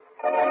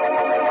It's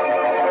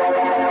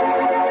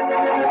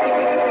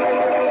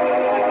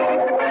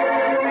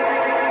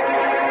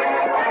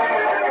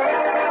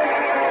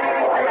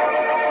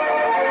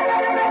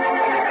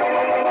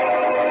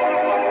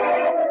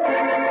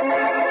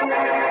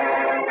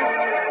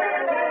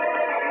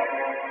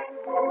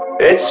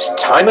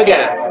time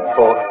again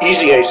for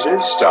Easy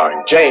Aces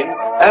starring Jane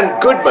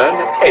and Goodman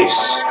Ace.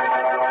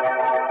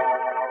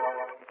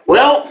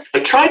 Well,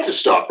 I tried to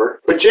stop her,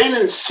 but Jane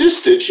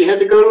insisted she had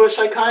to go to a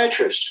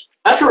psychiatrist.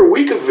 After a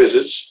week of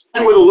visits,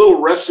 and with a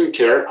little rest and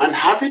care, I'm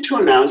happy to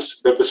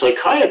announce that the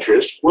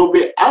psychiatrist will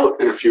be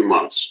out in a few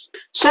months.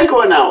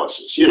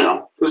 Psychoanalysis,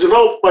 was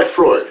developed by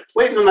Freud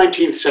late in the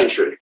 19th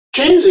century.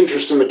 Jane's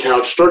interest in the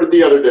couch started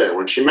the other day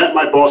when she met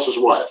my boss's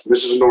wife,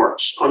 Mrs.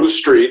 Norris, on the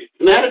street,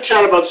 and they had a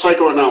chat about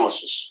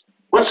psychoanalysis.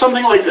 Went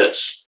something like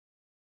this.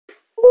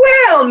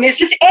 Well,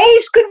 Mrs.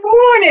 Ace, good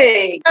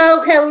morning.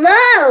 Oh,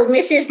 hello,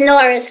 Mrs.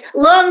 Norris.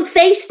 Long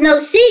face, no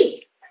see.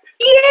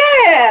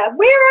 Yeah,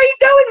 where are you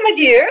going, my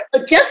dear?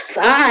 Oh, just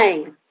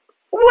fine.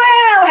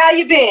 Well, how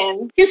you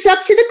been? Just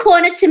up to the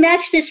corner to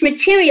match this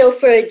material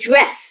for a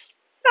dress.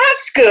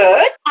 That's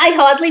good. I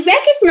hardly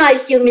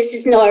recognized you,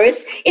 Mrs.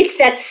 Norris. It's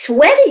that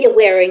sweater you're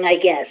wearing, I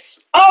guess.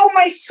 Oh,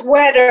 my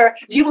sweater.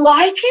 Do you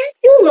like it?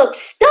 You look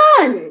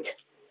stunned.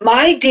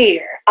 My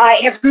dear, I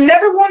have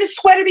never worn a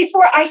sweater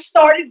before I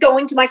started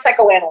going to my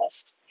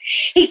psychoanalyst.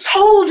 He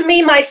told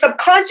me my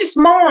subconscious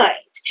mind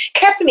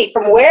kept me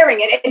from wearing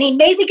it, and he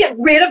made me get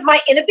rid of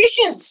my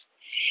inhibitions.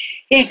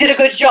 He did a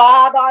good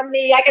job on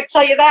me, I can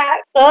tell you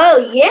that. Oh,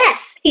 yes.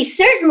 He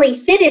certainly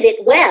fitted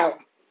it well.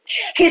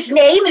 His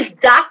name is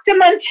Dr.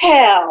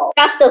 Montel.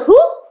 Dr. who?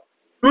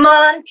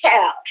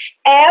 Montel.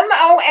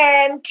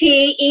 Montel.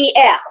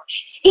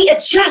 He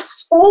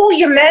adjusts all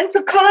your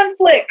mental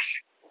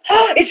conflicts.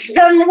 It's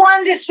done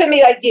wonders for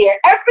me, my dear.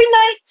 Every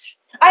night,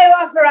 I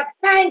offer up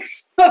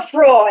thanks for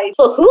Freud.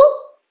 For who?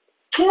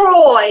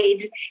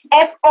 Freud.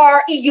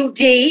 Freud.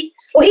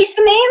 Well, he's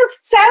the man who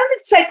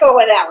founded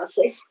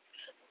psychoanalysis.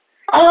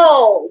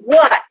 Oh,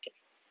 what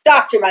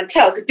Dr.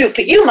 Montel could do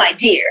for you, my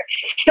dear.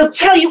 He'll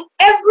tell you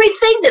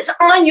everything that's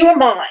on your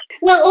mind.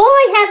 Well, all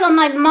I have on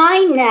my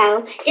mind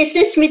now is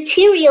this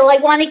material I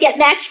want to get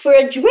matched for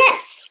a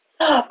dress.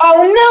 Oh,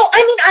 no,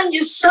 I mean on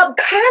your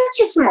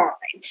subconscious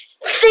mind.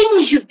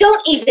 Things you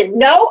don't even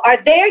know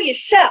are there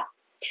yourself.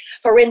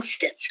 For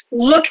instance,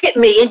 look at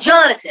me and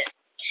Jonathan.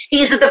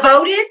 He is a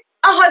devoted,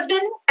 a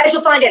husband, as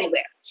you'll find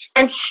anywhere.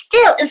 And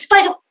still, in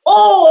spite of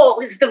all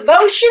his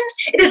devotion,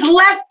 it has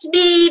left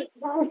me,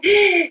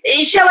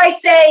 shall I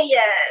say,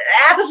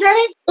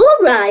 apathetic? All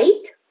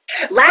right.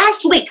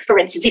 Last week, for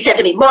instance, he said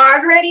to me,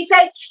 Margaret, he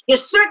said, you're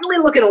certainly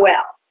looking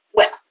well.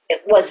 Well,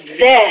 it was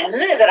then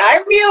that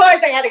I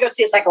realized I had to go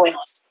see a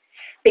psychoanalyst.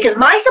 Because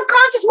my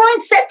subconscious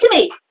mind said to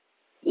me,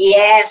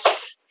 yes,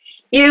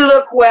 you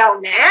look well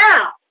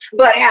now,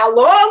 but how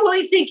long will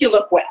he think you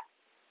look well?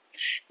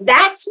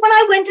 That's when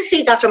I went to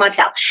see Dr.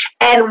 Montel.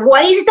 And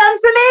what he's done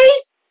for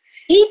me?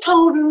 He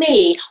told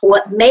me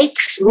what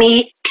makes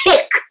me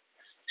tick.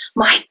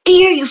 My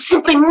dear, you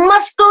simply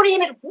must go to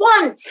him at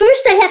once.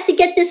 First, I have to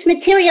get this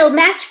material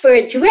matched for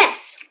a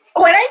dress.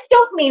 Oh, and I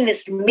don't mean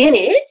this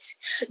minute.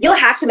 You'll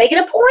have to make an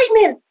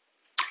appointment.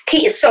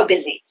 He is so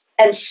busy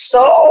and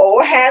so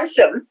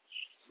handsome.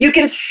 You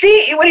can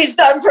see what he's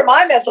done for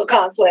my mental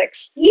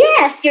conflicts.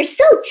 Yes, you're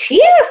so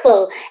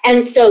cheerful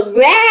and so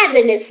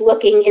ravenous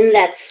looking in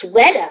that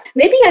sweater.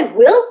 Maybe I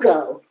will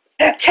go.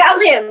 Tell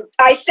him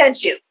I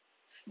sent you.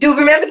 Do you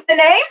remember the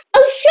name?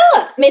 Oh,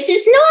 sure,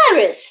 Mrs.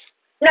 Norris.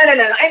 No.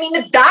 I mean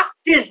the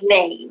doctor's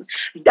name.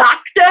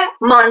 Dr.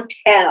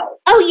 Montel.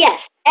 Oh,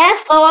 yes,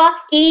 Freud.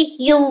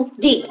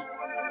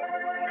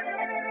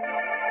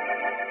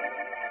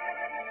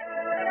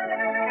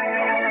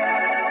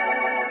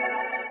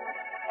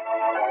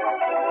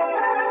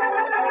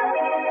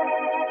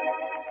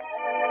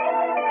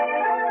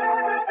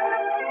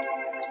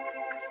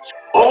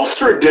 All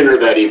through dinner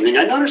that evening,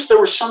 I noticed there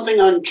was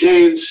something on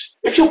Jane's,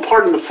 if you'll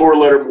pardon the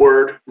four-letter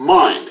word,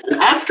 mind.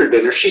 And after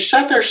dinner, she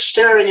sat there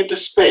staring into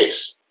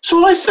space.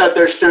 So I sat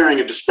there staring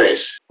into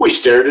space. We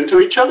stared into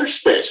each other's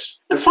space.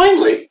 And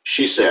finally,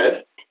 she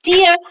said,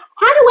 Dear,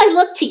 how do I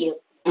look to you?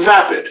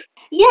 Vapid.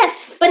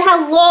 Yes, but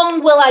how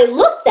long will I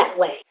look that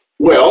way?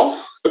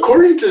 Well,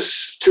 according to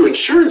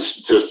insurance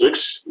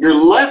statistics, your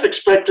life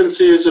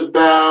expectancy is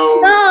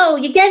about... No,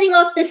 you're getting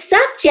off the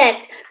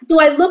subject. Do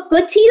I look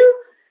good to you?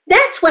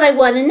 That's what I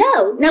want to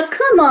know. Now,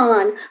 come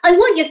on. I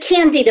want your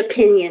candid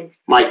opinion.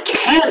 My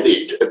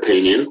candid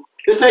opinion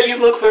is that you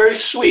look very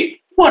sweet.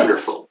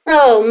 Wonderful.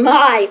 Oh,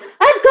 my.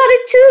 I've got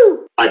it,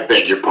 too. I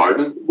beg your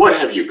pardon. What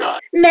have you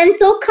got?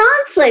 Mental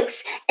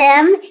conflicts.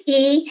 mental.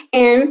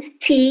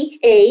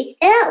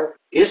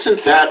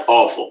 Isn't that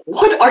awful?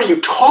 What are you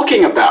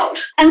talking about?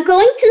 I'm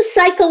going to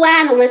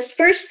psychoanalyst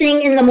first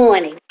thing in the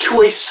morning.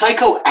 To a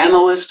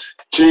psychoanalyst?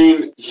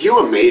 Jane, you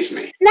amaze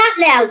me. Not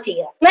now,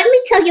 dear. Let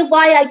me tell you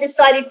why I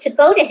decided to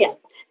go to him.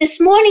 This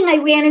morning I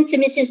ran into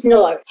Mrs.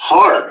 Norris.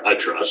 Hard, I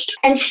trust.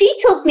 And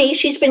she told me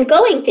she's been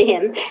going to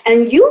him,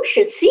 and you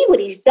should see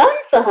what he's done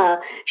for her.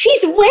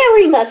 She's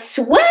wearing a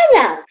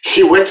sweater.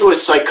 She went to a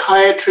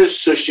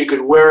psychiatrist so she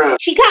could wear a...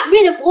 She got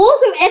rid of all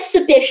her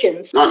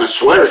exhibitions. Not in a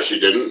sweater, she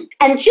didn't.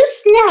 And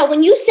just now,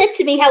 when you said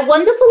to me how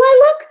wonderful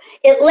I look,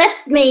 it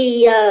left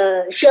me,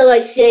 shall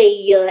I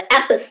say,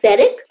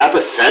 apathetic.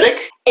 Apathetic?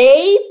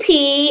 A-P-A-T.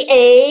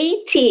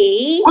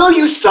 Will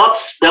you stop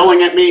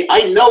spelling at me?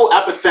 I know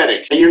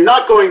apathetic, and you're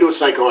not going to a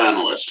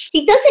psychoanalyst.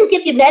 He doesn't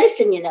give you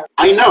medicine, you know.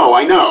 I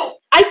know.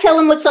 I tell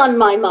him what's on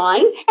my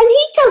mind, and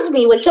he tells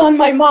me what's on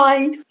my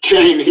mind.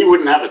 Jane, he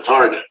wouldn't have a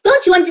target.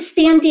 Don't you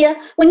understand, dear?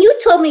 When you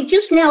told me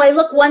just now I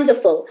look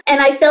wonderful, and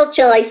I felt,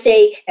 shall I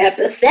say,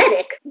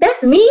 apathetic,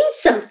 that means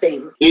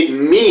something. It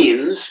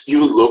means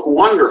you look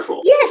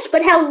wonderful. Yes,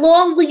 but how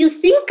long will you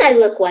think I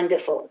look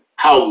wonderful?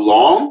 How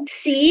long?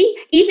 See,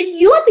 even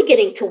you're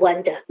beginning to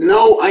wonder.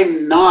 No,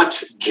 I'm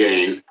not,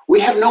 Jane.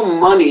 We have no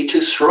money to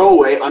throw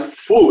away on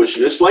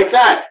foolishness like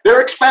that.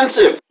 They're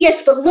expensive.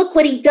 Yes, but look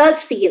what he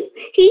does for you.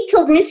 He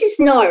told Mrs.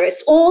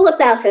 Norris all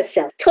about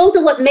herself, told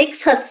her what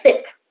makes her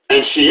thick.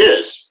 And she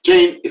is.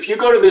 Jane, if you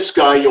go to this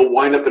guy, you'll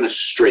wind up in a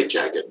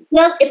straitjacket.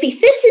 Well, if he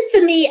fits it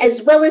for me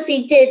as well as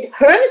he did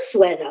her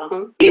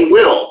sweater, He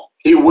will.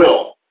 He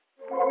will.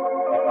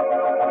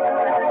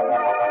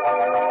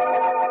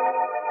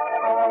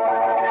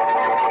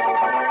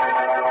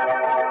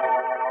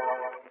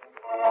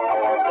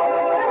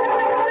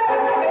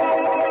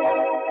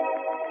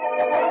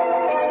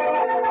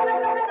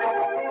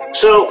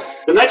 So,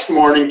 the next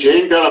morning,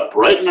 Jane got up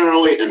bright and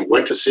early and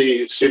went to see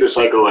the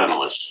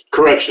psychoanalyst.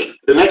 Correction.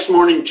 The next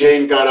morning,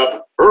 Jane got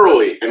up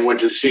early and went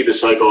to see the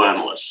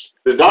psychoanalyst.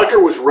 The doctor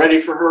was ready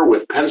for her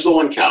with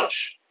pencil and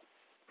couch.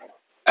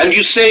 And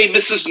you say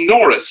Mrs.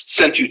 Norris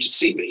sent you to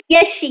see me?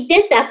 Yes, she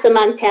did, Dr.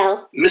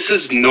 Montel.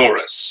 Mrs.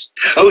 Norris.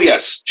 Oh,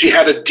 yes, she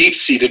had a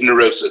deep-seated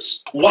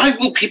neurosis. Why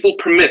will people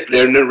permit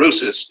their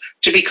neurosis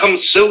to become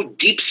so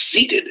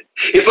deep-seated?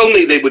 If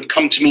only they would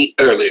come to me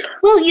earlier.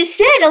 Well, you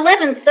said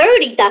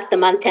 11:30, Dr.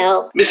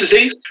 Montel. Mrs.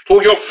 Ace,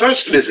 for your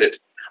first visit,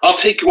 I'll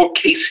take your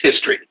case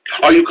history.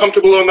 Are you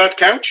comfortable on that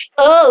couch?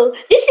 Oh,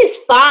 this is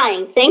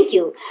fine, thank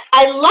you.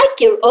 I like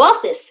your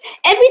office.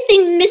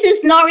 Everything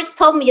Mrs. Norris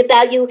told me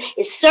about you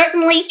is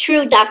certainly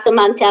true, Dr.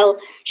 Montel.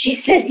 She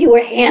said you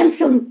were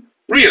handsome.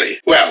 Really?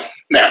 Well,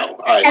 now,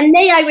 And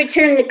may I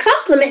return the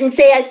compliment and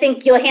say I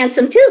think you're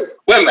handsome, too?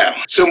 Well, now,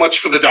 so much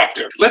for the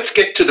doctor. Let's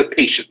get to the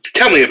patient.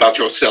 Tell me about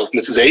yourself,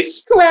 Mrs.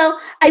 Ace. Well,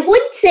 I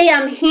wouldn't say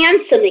I'm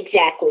handsome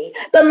exactly,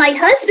 but my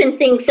husband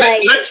thinks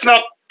Let's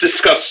not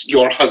discuss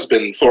your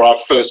husband for our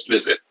first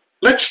visit.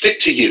 Let's stick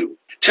to you.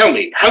 Tell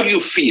me, how do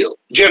you feel?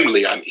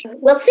 Generally, I mean.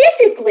 Well,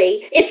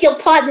 physically, if you'll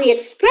pardon the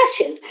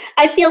expression,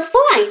 I feel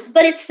fine,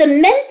 but it's the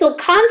mental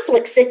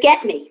conflicts that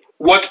get me.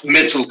 What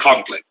mental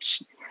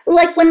conflicts?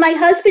 Like when my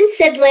husband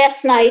said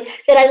last night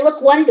that I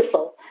look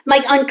wonderful. My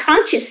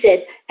unconscious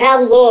said, how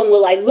long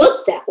will I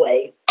look that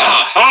way?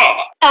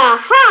 Aha!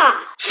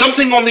 Aha!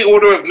 Something on the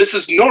order of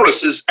Mrs.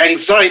 Norris's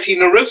anxiety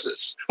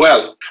neurosis.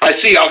 Well, I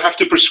see I'll have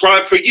to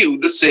prescribe for you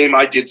the same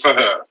I did for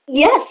her.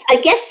 Yes, I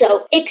guess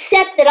so,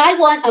 except that I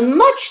want a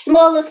much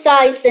smaller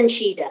size than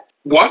she does.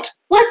 What?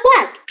 What?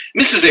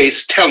 Mrs.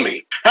 Ace, tell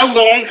me, how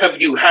long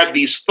have you had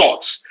these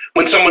thoughts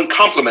when someone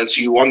compliments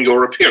you on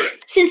your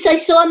appearance? Since I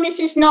saw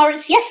Mrs.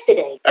 Norris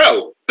yesterday.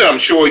 Oh, then I'm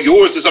sure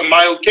yours is a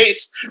mild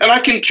case, and I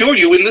can cure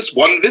you in this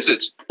one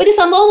visit. But if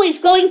I'm always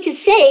going to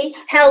say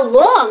how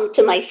long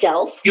to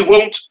myself... You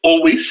won't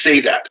always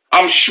say that.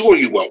 I'm sure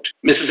you won't.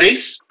 Mrs.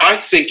 Ace, I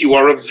think you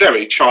are a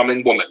very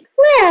charming woman.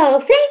 Well,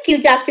 thank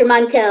you, Dr.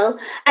 Montel.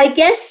 I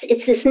guess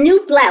it's this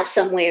new blouse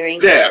I'm wearing.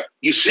 There,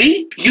 you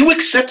see? You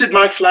accepted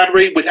my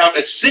flattery without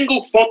a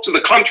single thought to the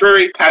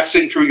contrary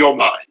passing through your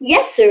mind.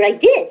 Yes, sir, I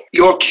did.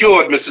 You're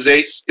cured, Mrs.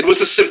 Ace. It was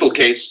a simple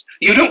case.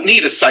 You don't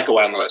need a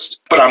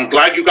psychoanalyst, but I'm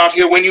glad you got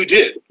here when you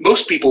did.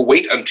 Most people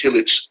wait until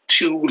it's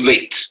too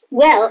late.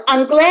 Well,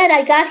 I'm glad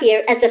I got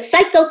here at the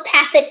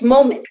psychopathic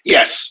moment.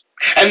 Yes,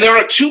 and there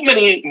are too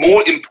many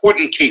more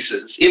important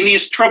cases in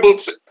these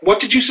troubled... What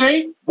did you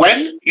say?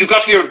 When? You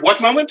got here at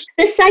what moment?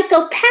 The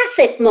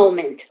psychopathic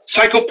moment.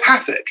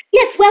 Psychopathic?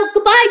 Yes, well,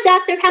 goodbye,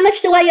 doctor. How much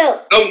do I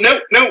owe? Oh,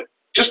 no.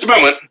 Just a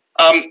moment.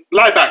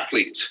 Lie back,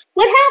 please.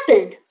 What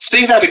happened?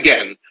 Say that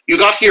again. You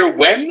got here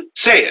when?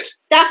 Say it.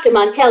 Dr.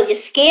 Montel, you're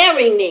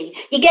scaring me.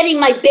 You're getting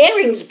my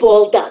bearings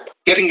balled up.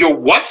 Getting your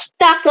what?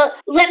 Doctor,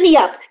 let me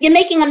up. You're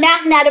making a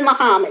mountain out of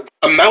Muhammad.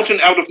 A mountain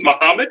out of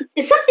Muhammad?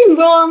 Is something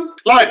wrong?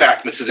 Lie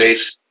back, Mrs.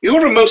 Ace.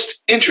 You're a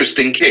most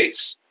interesting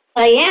case.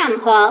 I am,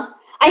 huh?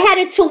 I had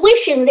a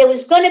tuition. There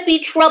was going to be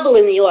trouble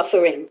in the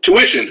offering.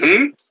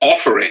 Tuition,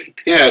 Offering.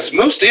 Yes,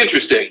 most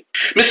interesting.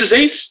 Mrs.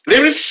 Ace,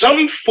 there is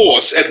some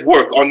force at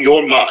work on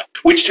your mind,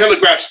 which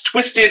telegraphs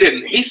twisted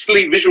and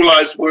hastily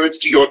visualized words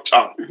to your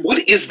tongue.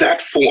 What is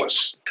that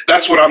force?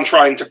 That's what I'm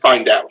trying to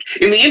find out.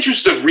 In the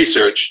interest of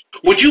research,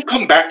 would you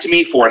come back to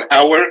me for an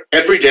hour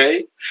every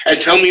day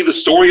and tell me the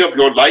story of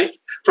your life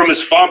from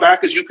as far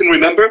back as you can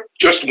remember?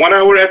 Just 1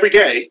 hour every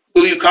day.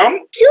 Will you come?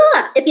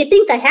 Sure, if you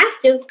think I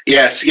have to.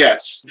 Yes,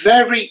 yes.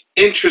 Very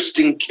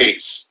interesting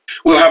case.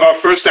 We'll have our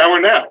first hour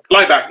now.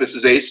 Lie back,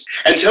 Mrs. Ace,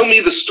 and tell me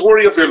the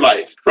story of your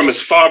life from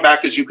as far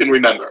back as you can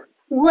remember.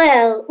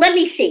 Well, let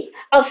me see.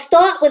 I'll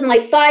start with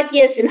my 5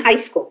 years in high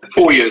school.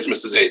 4 years,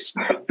 Mrs. Ace.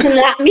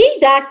 Not me,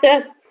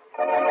 doctor.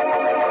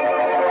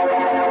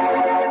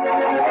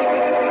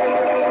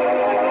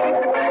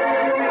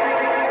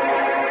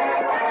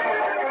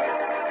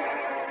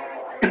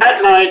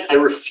 That night, I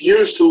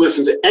refused to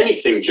listen to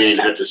anything Jane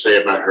had to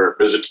say about her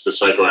visit to the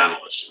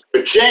psychoanalyst.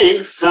 But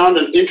Jane found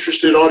an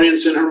interested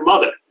audience in her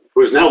mother,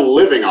 who is now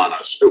living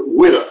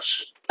with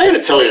us. I had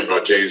to tell you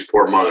about Jane's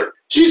poor mother.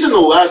 She's in the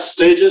last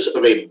stages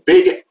of a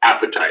big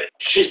appetite.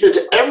 She's been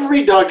to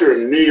every doctor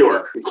in New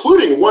York,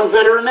 including one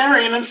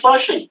veterinarian in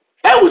Flushing.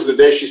 That was the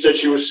day she said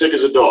she was sick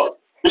as a dog.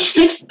 And she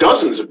takes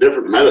dozens of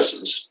different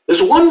medicines.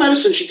 There's one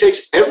medicine she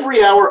takes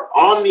every hour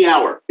on the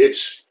hour.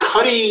 It's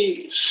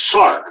Cutty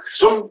Sark,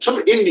 some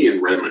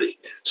Indian remedy,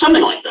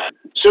 something like that.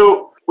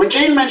 So when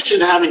Jane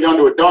mentioned having gone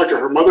to a doctor,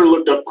 her mother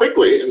looked up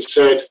quickly and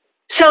said,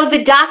 So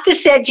the doctor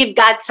said you've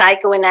got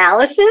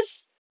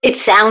psychoanalysis? It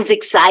sounds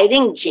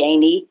exciting,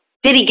 Janie.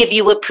 Did he give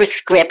you a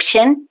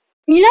prescription?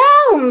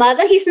 No,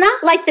 Mother, he's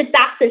not like the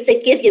doctors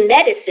that give you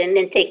medicine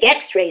and take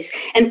x-rays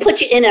and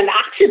put you in an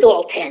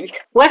oxidol tent.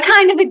 What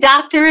kind of a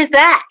doctor is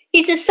that?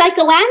 He's a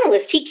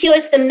psychoanalyst. He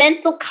cures the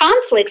mental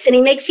conflicts and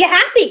he makes you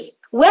happy.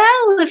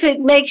 Well, if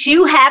it makes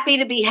you happy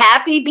to be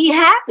happy, be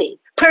happy.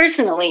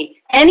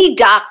 Personally, any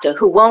doctor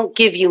who won't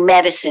give you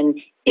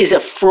medicine is a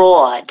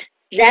fraud.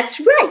 That's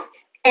right.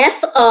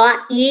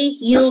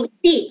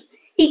 F-R-E-U-D.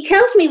 He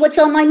tells me what's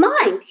on my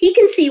mind. He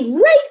can see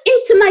right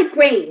into my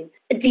brain.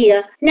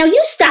 Dear, now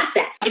you stop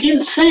that. I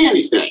didn't say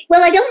anything.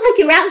 Well, I don't like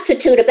your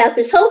altitude about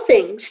this whole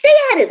thing. Stay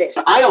out of this.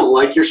 I don't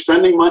like your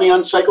spending money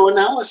on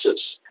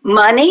psychoanalysis.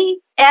 Money?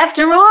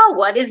 After all,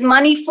 what is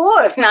money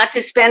for if not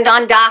to spend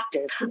on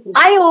doctors?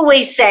 I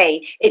always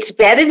say it's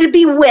better to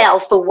be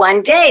well for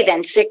 1 day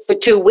than sick for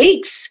 2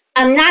 weeks.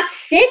 I'm not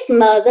sick,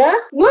 Mother.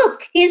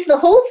 Look, here's the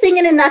whole thing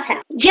in a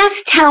nuthouse.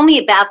 Just tell me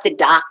about the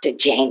doctor,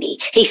 Janie.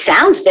 He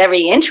sounds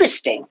very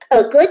interesting.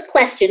 A good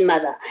question,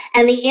 Mother.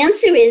 And the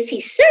answer is he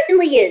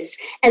certainly is.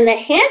 And the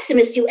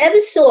handsomest you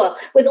ever saw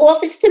with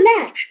office to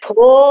match.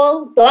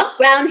 Tall, dark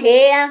brown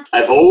hair.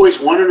 I've always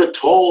wanted a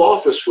tall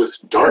office with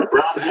dark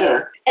brown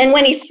hair. And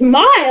when he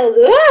smiled,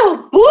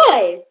 oh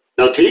boy.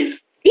 No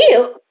teeth?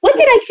 Dear, what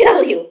did I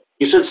tell you?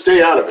 You said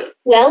stay out of it.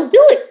 Well,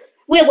 do it.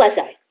 Where was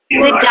I?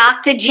 The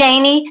doctor,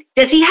 Janie,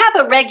 does he have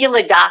a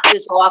regular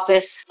doctor's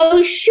office?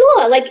 Oh,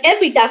 sure, like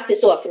every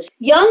doctor's office.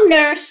 Young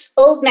nurse,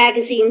 old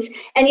magazines,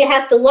 and you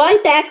have to lie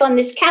back on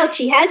this couch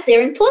he has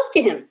there and talk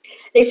to him.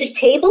 There's a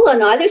table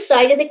on either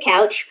side of the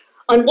couch.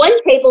 On one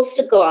table,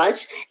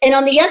 cigars, and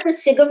on the other,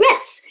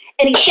 cigarettes.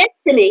 And he said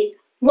to me,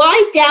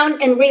 lie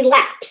down and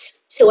relapse.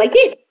 So I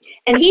did.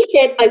 And he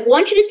said, I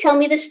want you to tell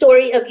me the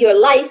story of your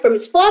life from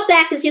as far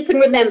back as you can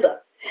remember.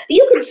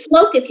 You can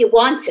smoke if you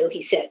want to,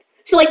 he said.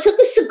 So I took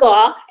a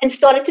cigar and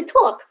started to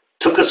talk.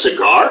 Took a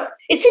cigar?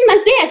 It's in my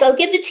bag. I'll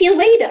give it to you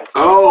later.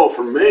 Oh,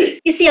 for me.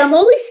 You see, I'm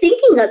always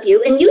thinking of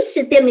you, and you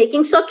sit there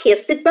making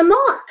sarcastic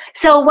remarks.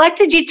 So what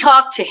did you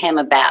talk to him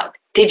about?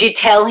 Did you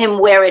tell him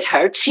where it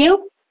hurts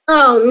you?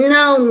 Oh,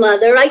 no,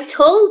 Mother. I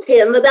told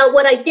him about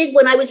what I did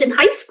when I was in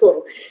high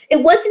school.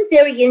 It wasn't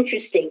very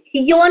interesting.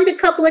 He yawned a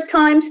couple of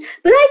times,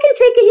 but I can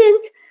take a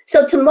hint.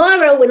 So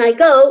tomorrow when I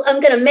go,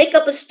 I'm going to make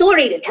up a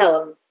story to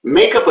tell him.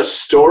 Make up a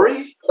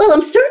story? Well,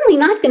 I'm certainly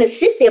not going to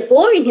sit there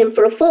boring him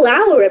for a full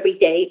hour every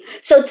day.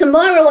 So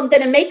tomorrow I'm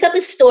going to make up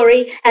a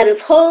story out of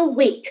whole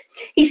wheat.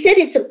 He said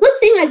it's a good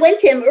thing I went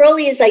to him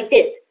early as I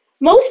did.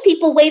 Most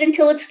people wait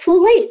until it's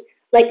too late.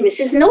 Like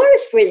Mrs.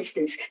 Norris, for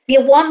instance. Do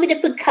you want me to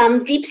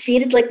become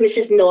deep-seated like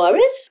Mrs.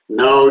 Norris?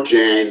 No,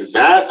 Jane,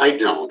 that I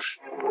don't.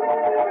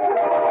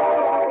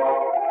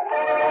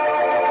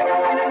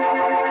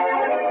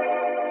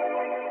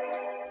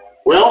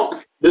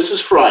 Well, this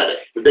is Friday,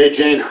 the day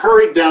Jane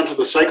hurried down to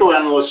the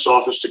psychoanalyst's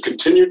office to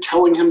continue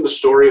telling him the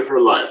story of her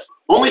life.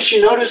 Only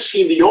she noticed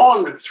he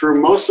yawned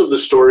through most of the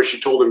story she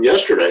told him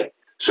yesterday.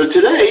 So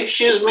today,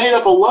 she has made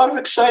up a lot of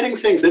exciting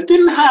things that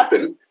didn't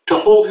happen to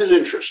hold his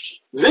interest.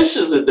 This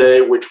is the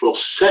day which will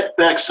set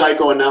back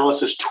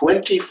psychoanalysis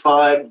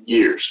 25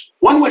 years,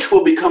 one which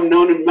will become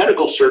known in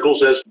medical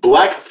circles as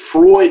Black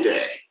Freud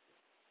Day.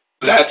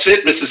 That's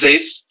it, Mrs.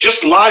 Ace.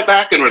 Just lie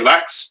back and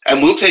relax,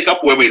 and we'll take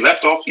up where we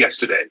left off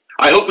yesterday.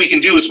 I hope we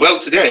can do as well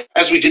today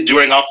as we did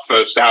during our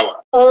first hour.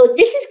 Oh,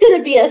 this is going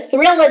to be a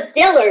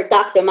thriller-diller,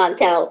 Dr.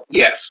 Montel.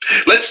 Yes.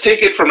 Let's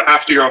take it from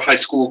after your high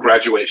school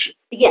graduation.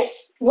 Yes.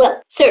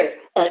 Well, sir,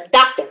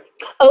 doctor.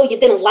 Oh,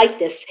 you're going to like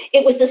this.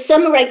 It was the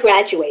summer I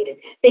graduated.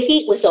 The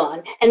heat was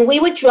on, and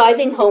we were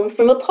driving home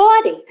from a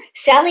party.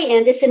 Sally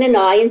Anderson and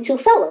I and two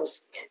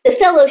fellows. The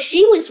fellow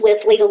she was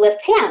with later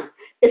left town.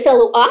 The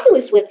fellow I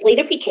was with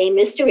later became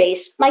Mr.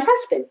 Ace, my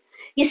husband.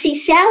 You see,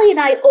 Sally and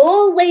I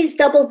always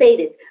double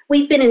dated.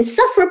 We've been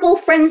insufferable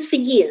friends for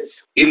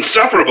years.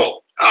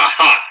 Insufferable?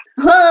 Aha!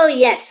 Oh,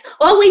 yes.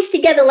 Always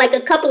together like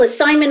a couple of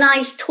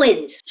Simonized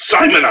twins.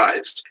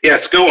 Simonized.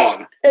 Yes, go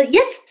on.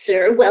 Yes,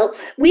 sir. Well,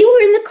 we were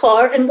in the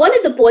car, and one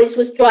of the boys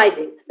was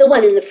driving, the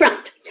one in the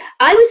front.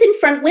 I was in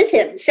front with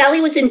him.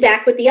 Sally was in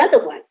back with the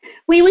other one.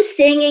 We were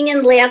singing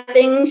and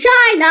laughing,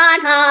 shine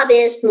on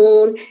harvest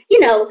moon. You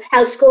know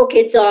how school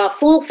kids are,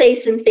 fool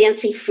face and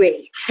fancy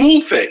free.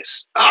 Fool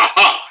face.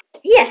 Aha.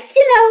 Yes,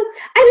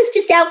 I was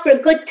just out for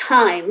a good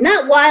time,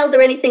 not wild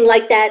or anything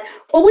like that.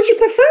 Or would you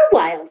prefer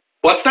wild?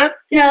 What's that?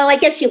 No, I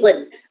guess you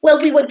wouldn't.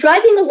 Well, we were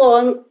driving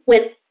along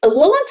when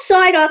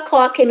alongside our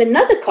car came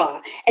another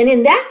car. And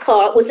in that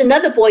car was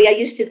another boy I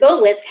used to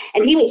go with,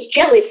 and he was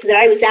jealous that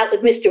I was out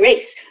with Mr.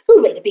 Ace,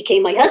 who later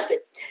became my husband.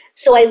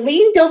 So I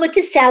leaned over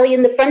to Sally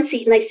in the front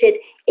seat and I said,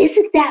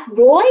 "Isn't that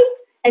Roy?"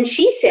 And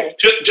she said,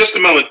 Just a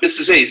moment,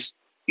 Mrs. Ace.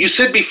 You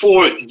said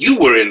before you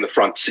were in the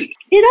front seat.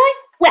 "Did I?"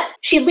 Well,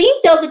 she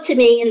leaned over to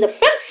me in the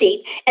front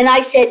seat and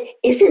I said,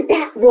 "Isn't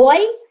that Roy?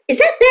 Is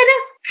that better?"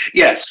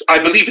 Yes, I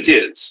believe it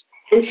is.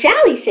 And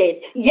Sally said,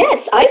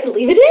 "Yes, I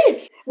believe it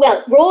is."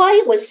 Well,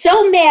 Roy was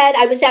so mad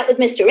I was out with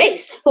Mr.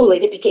 Ace, who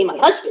later became my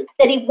husband,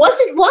 that he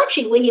wasn't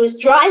watching when he was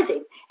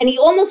driving, and he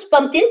almost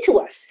bumped into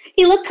us.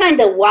 He looked kind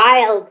of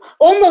wild,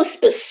 almost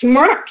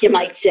besmirk, you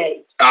might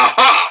say.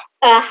 Aha!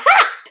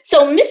 Aha!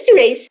 So Mr.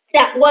 Ace,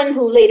 that one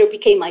who later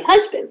became my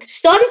husband,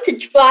 started to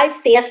drive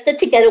faster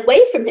to get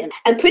away from him.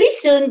 And pretty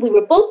soon we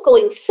were both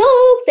going so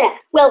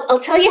fast. Well, I'll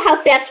tell you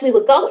how fast we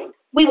were going.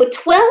 We were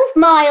 12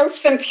 miles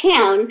from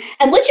town,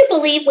 and would you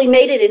believe we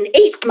made it in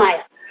 8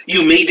 miles?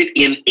 You made it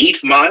in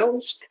 8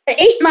 miles?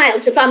 8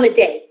 miles if I'm a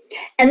day.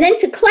 And then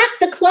to clap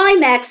the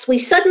climax, we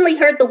suddenly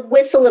heard the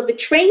whistle of a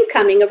train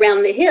coming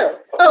around the hill.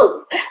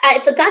 Oh, I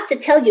forgot to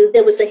tell you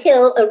there was a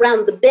hill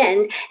around the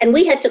bend, and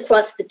we had to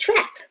cross the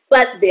tracks.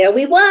 But there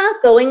we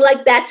were, going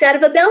like bats out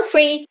of a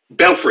belfry.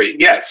 Belfry,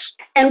 yes.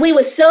 And we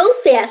were so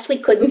fast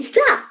we couldn't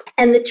stop.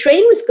 And the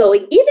train was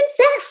going even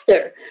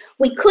faster.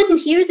 We couldn't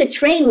hear the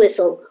train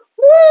whistle.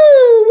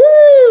 Woo,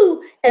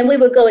 woo! And we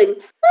were going,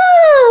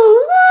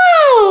 oh,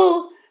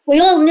 oh! We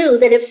all knew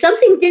that if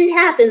something didn't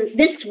happen,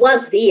 this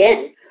was the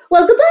end.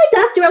 Well, goodbye,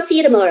 Doctor. I'll see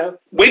you tomorrow.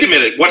 Wait a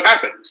minute, what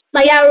happened?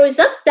 My hour is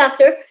up,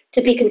 Doctor.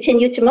 To be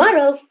continued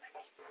tomorrow.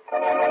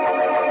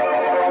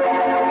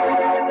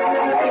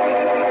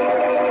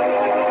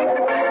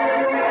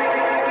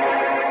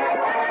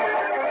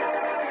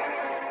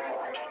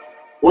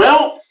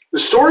 Well, the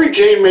story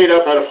Jane made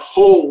up out of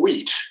whole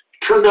wheat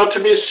turned out to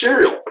be a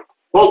serial.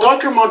 While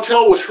Dr.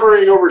 Montel was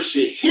hurrying over to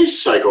see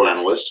his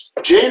psychoanalyst,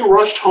 Jane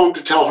rushed home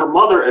to tell her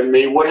mother and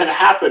me what had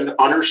happened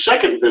on her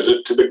second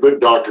visit to the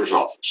good doctor's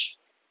office.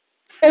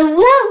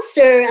 Well,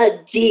 sir,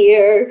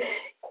 dear,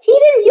 he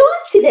didn't yawn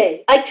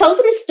today. I told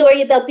him a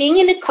story about being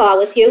in a car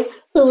with you,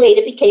 who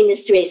later became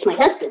Mr. Ace, my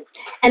husband.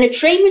 And a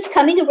train was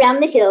coming around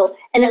the hill,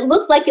 and it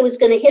looked like it was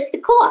going to hit the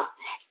car.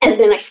 And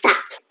then I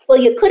stopped. Well,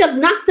 you could have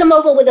knocked them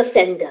over with a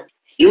fender.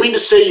 You mean to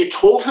say you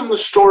told him the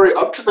story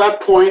up to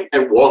that point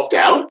and walked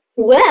out?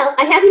 Well,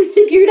 I haven't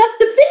figured out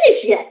the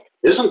finish yet.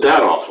 Isn't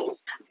that awful?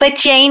 But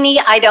Janie,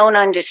 I don't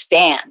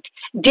understand.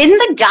 Didn't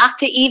the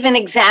doctor even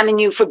examine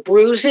you for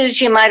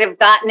bruises you might have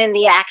gotten in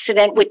the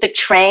accident with the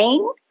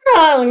train?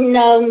 Oh,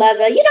 no,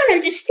 Mother. You don't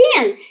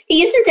understand.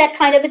 He isn't that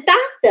kind of a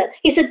doctor.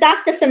 He's a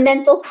doctor for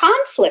mental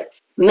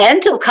conflicts.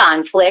 Mental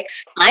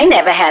conflicts? I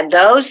never had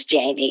those,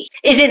 Janie.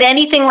 Is it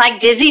anything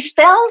like dizzy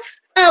spells?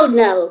 Oh,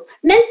 no.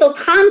 Mental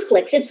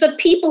conflicts. It's for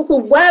people who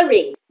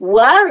worry.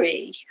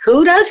 Worry?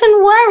 Who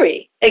doesn't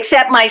worry?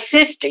 Except my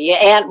sister, your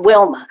Aunt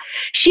Wilma.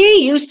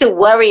 She used to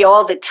worry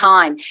all the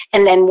time,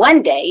 and then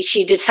one day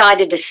she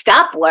decided to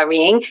stop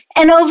worrying,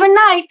 and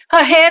overnight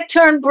her hair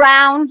turned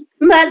brown.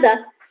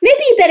 Mother,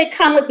 maybe you better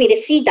come with me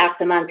to see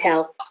Dr.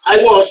 Montel. I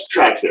lost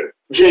track here.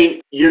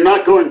 Jane, you're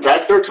not going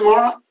back there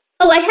tomorrow?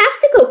 Oh, I have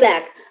to go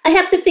back. I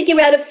have to figure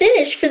out a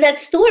finish for that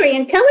story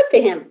and tell it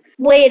to him.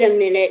 Wait a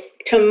minute.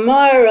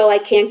 Tomorrow I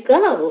can't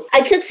go.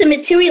 I took some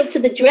material to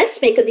the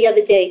dressmaker the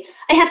other day.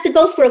 I have to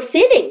go for a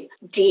fitting.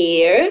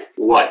 Dear.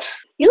 What?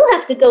 You'll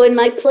have to go in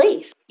my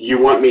place. You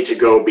want me to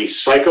go be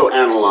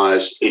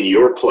psychoanalyzed in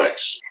your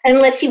place?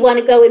 Unless you want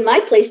to go in my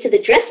place to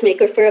the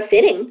dressmaker for a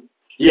fitting.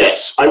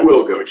 Yes, I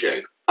will go,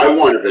 Jane. I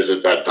want to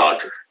visit that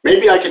doctor.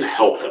 Maybe I can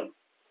help him.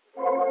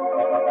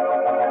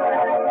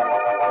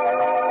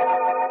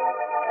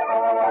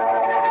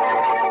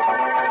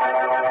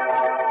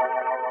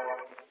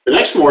 The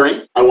next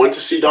morning, I went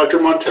to see Dr.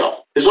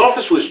 Montel. His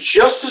office was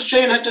just as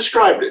Jane had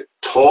described it.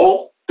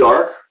 Tall,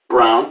 dark,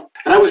 brown,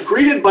 and I was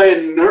greeted by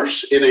a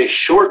nurse in a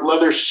short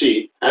leather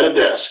seat at a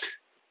desk.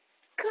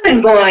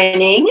 Good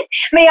morning.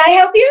 May I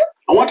help you?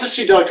 I want to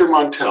see Dr.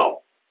 Montel.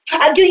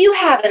 Do you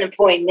have an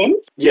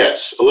appointment?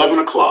 Yes, 11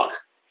 o'clock.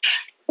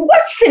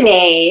 What's the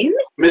name?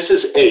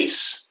 Mrs.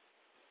 Ace.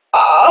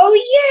 Oh,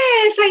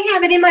 yes, I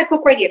have it in my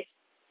book right here.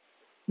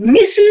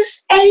 Mrs.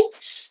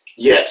 Ace?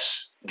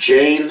 Yes,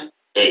 Jane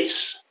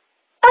Ace.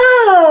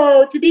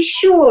 Oh, to be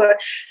sure.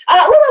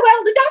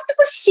 Well, the doctor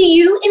will see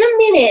you in a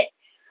minute.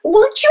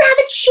 Won't you have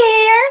a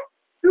chair,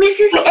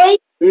 Mrs. Ace?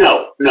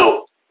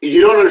 No, you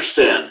don't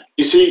understand.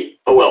 You see,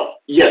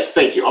 yes,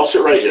 thank you. I'll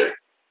sit right here.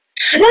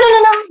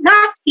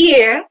 Not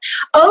here.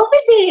 Over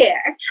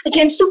there,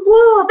 against the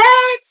wall.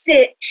 That's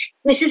it.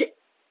 Mrs.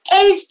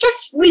 Ace,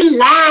 just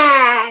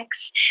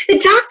relax. The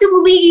doctor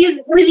will be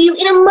with you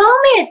in a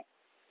moment.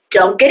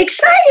 Don't get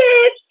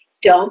excited.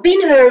 Don't be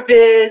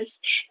nervous.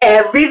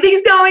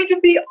 Everything's going to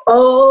be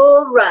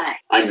all right.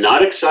 I'm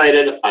not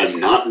excited. I'm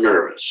not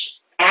nervous.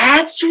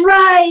 That's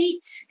right.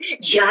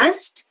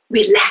 Just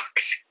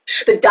relax.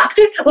 The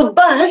doctor will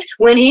buzz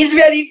when he's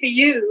ready for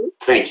you.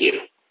 Thank you.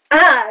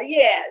 Ah,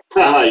 yes.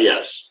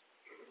 Yes.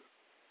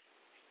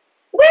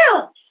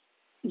 Well,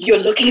 you're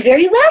looking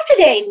very well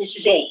today,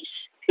 Mrs.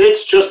 Ace.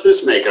 It's just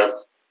this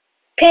makeup.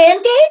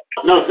 Pancake?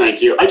 No,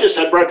 thank you. I just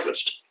had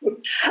breakfast.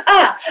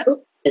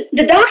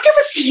 The doctor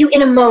will see you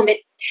in a moment.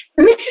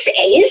 Mrs.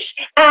 Ace,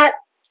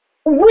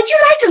 would you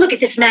like to look at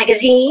this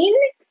magazine?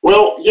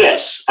 Well,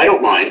 yes, I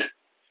don't mind.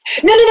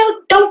 No,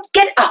 don't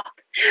get up.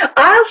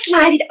 I'll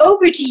slide it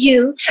over to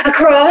you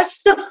across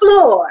the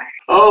floor.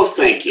 Oh,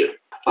 thank you.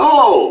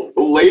 Oh,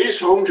 the Ladies'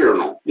 Home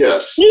Journal.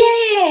 Yes.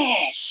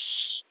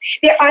 Yes.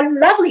 There are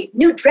lovely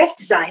new dress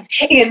designs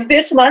in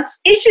this month's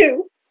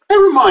issue. That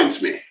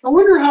reminds me. I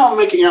wonder how I'm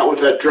making out with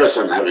that dress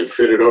I'm having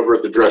fitted over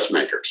at the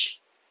dressmaker's.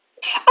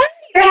 Oh,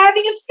 you're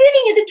having a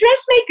fitting at the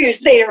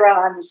dressmaker's later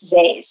on, Mrs.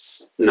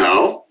 Ace.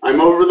 No,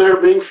 I'm over there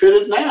being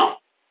fitted now.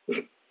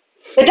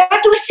 The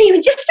doctor will see you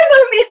in just a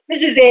moment,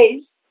 Mrs.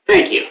 Ace.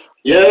 Thank you.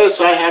 Yes,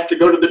 I have to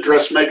go to the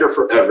dressmaker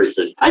for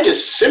everything. I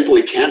just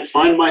simply can't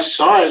find my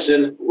size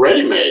in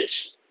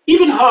ready-mades.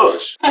 Even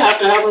hose. I have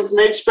to have them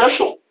made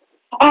special.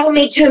 Oh,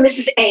 me too,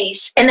 Mrs.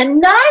 Ace. And the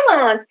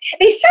nylons,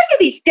 they sell you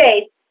these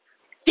days.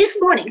 This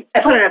morning, I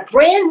put on a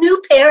brand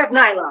new pair of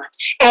nylons.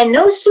 And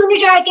no sooner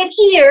did I get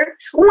here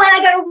when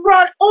I got to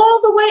run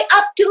all the way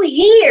up to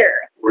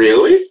here.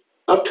 Really?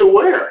 Up to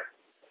where?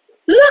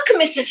 Look,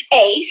 Mrs.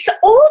 Ace,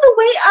 all the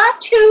way up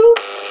to...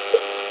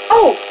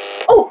 Oh,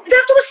 the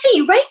doctor will see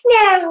you right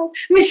now,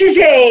 Mrs.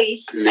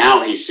 Ace.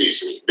 Now he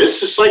sees me.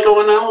 This is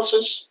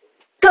psychoanalysis?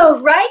 Go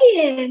right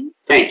in.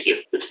 Thank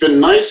you. It's been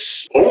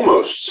nice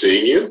almost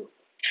seeing you.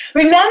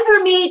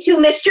 Remember me to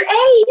Mr.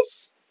 Ace.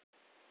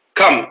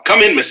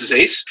 Come in, Mrs.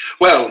 Ace.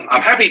 Well,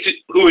 I'm happy to...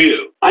 Who are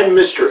you? I'm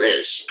Mr.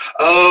 Ace.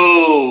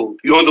 Oh,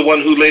 you're the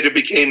one who later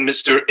became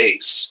Mr.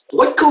 Ace.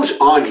 What goes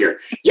on here?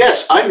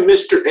 Yes, I'm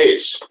Mr.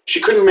 Ace. She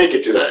couldn't make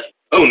it today.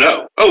 Oh,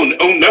 no. Oh,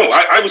 no.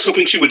 I was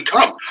hoping she would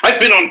come. I've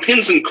been on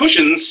pins and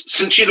cushions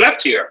since she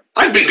left here.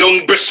 I've been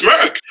going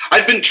besmirk.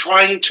 I've been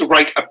trying to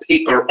write a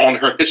paper on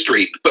her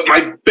history, but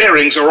my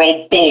bearings are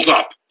all balled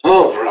up.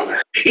 Oh,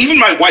 brother. Even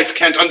my wife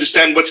can't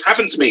understand what's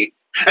happened to me.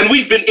 And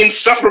we've been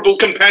insufferable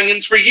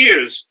companions for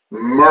years.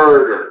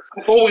 Murder.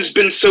 I've always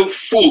been so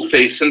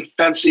fool-faced and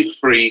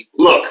fancy-free.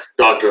 Look,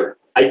 doctor,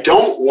 I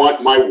don't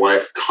want my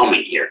wife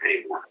coming here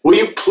anymore. Will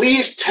you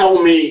please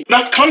tell me...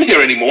 Not come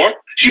here anymore.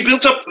 She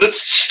built up the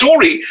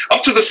story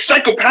up to the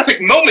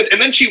psychopathic moment, and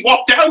then she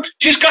walked out.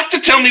 She's got to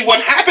tell me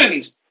what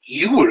happened.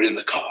 You were in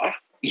the car.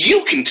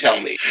 You can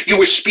tell me. You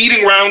were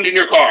speeding around in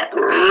your car.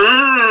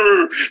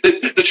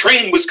 The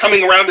train was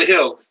coming around the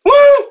hill.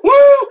 Woo!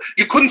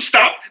 You couldn't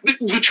stop.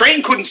 The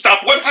train couldn't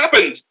stop. What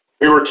happened?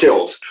 We were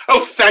killed.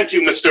 Oh, thank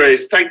you, Mr.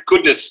 Ace. Thank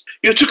goodness.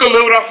 You took a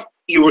load off.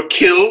 You were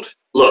killed?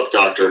 Look,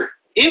 doctor.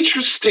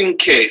 Interesting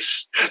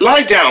case.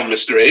 Lie down,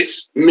 Mr.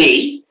 Ace.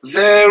 Me?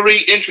 Very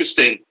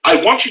interesting. I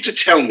want you to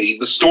tell me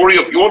the story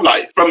of your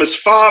life from as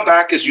far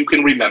back as you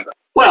can remember.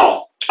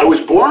 Well, I was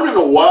born in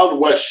a Wild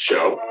West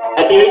show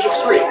at the age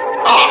of 3.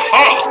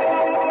 Aha!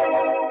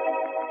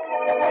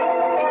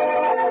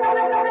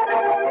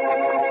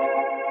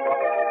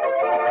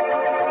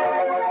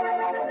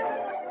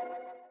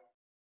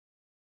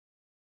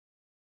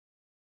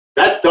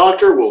 That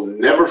doctor will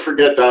never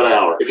forget that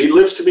hour if he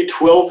lives to be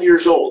 12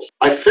 years old.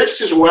 I fixed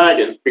his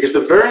wagon because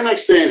the very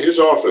next day in his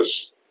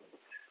office...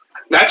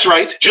 That's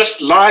right. Just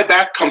lie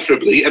back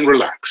comfortably and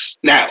relax.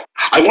 Now,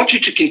 I want you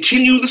to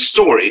continue the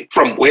story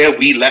from where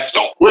we left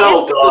off.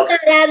 Well, Doc, He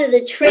got out of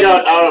the train. I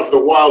got out of the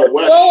Wild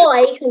West.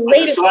 Boy who I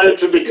later decided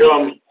to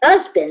become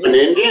husband. an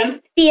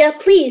Indian. Dear,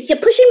 please, you're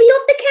pushing me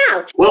off the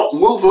couch. Well,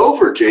 move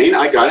over, Jane.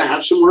 I gotta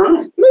have some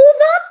room. Move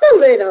up a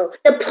little.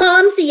 The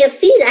palms of your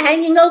feet are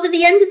hanging over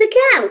the end of the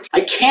couch.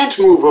 I can't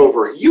move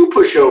over. You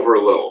push over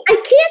a little. I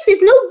can't. There's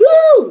no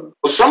room.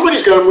 Well,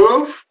 somebody's gotta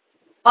move.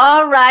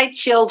 All right,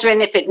 children,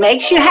 if it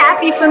makes you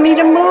happy for me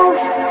to move,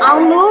 I'll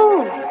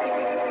move.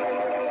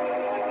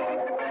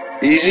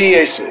 Easy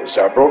Aces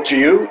are brought to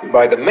you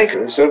by the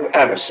makers of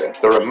Anacin,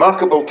 the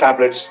remarkable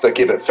tablets that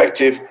give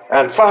effective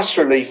and fast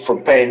relief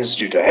from pains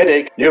due to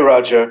headache,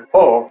 neuralgia,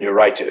 or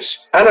neuritis.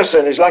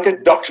 Anacin is like a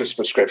doctor's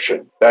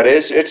prescription. That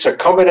is, it's a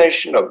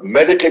combination of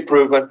medically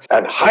proven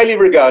and highly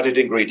regarded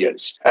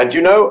ingredients. And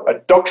you know, a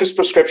doctor's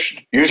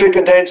prescription usually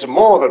contains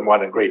more than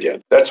one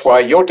ingredient. That's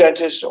why your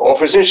dentist or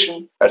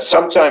physician, at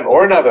some time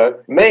or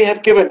another, may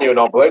have given you an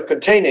envelope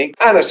containing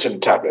Anacin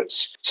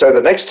tablets. So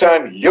the next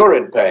time you're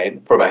in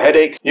pain from a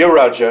headache, neuralgia,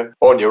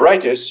 or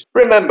neuritis,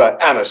 remember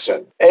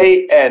Anacin,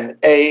 A-N-A-C-I-N,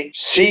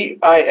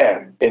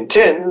 in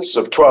tins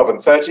of 12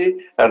 and 30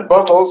 and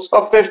bottles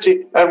of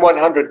 50 and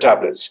 100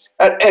 tablets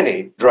at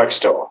any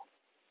drugstore.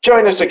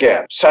 Join us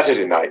again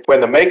Saturday night when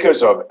the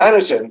makers of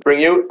Anderson bring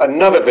you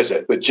another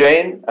visit with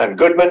Jane and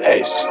Goodman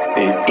Ace,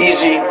 the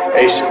Easy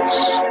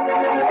Aces.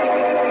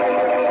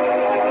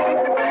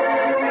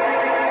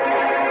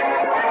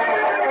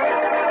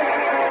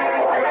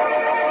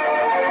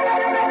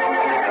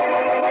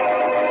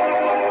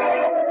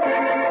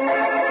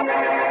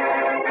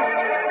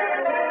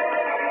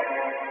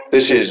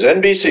 This is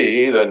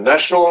NBC, the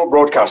National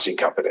Broadcasting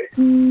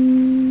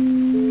Company.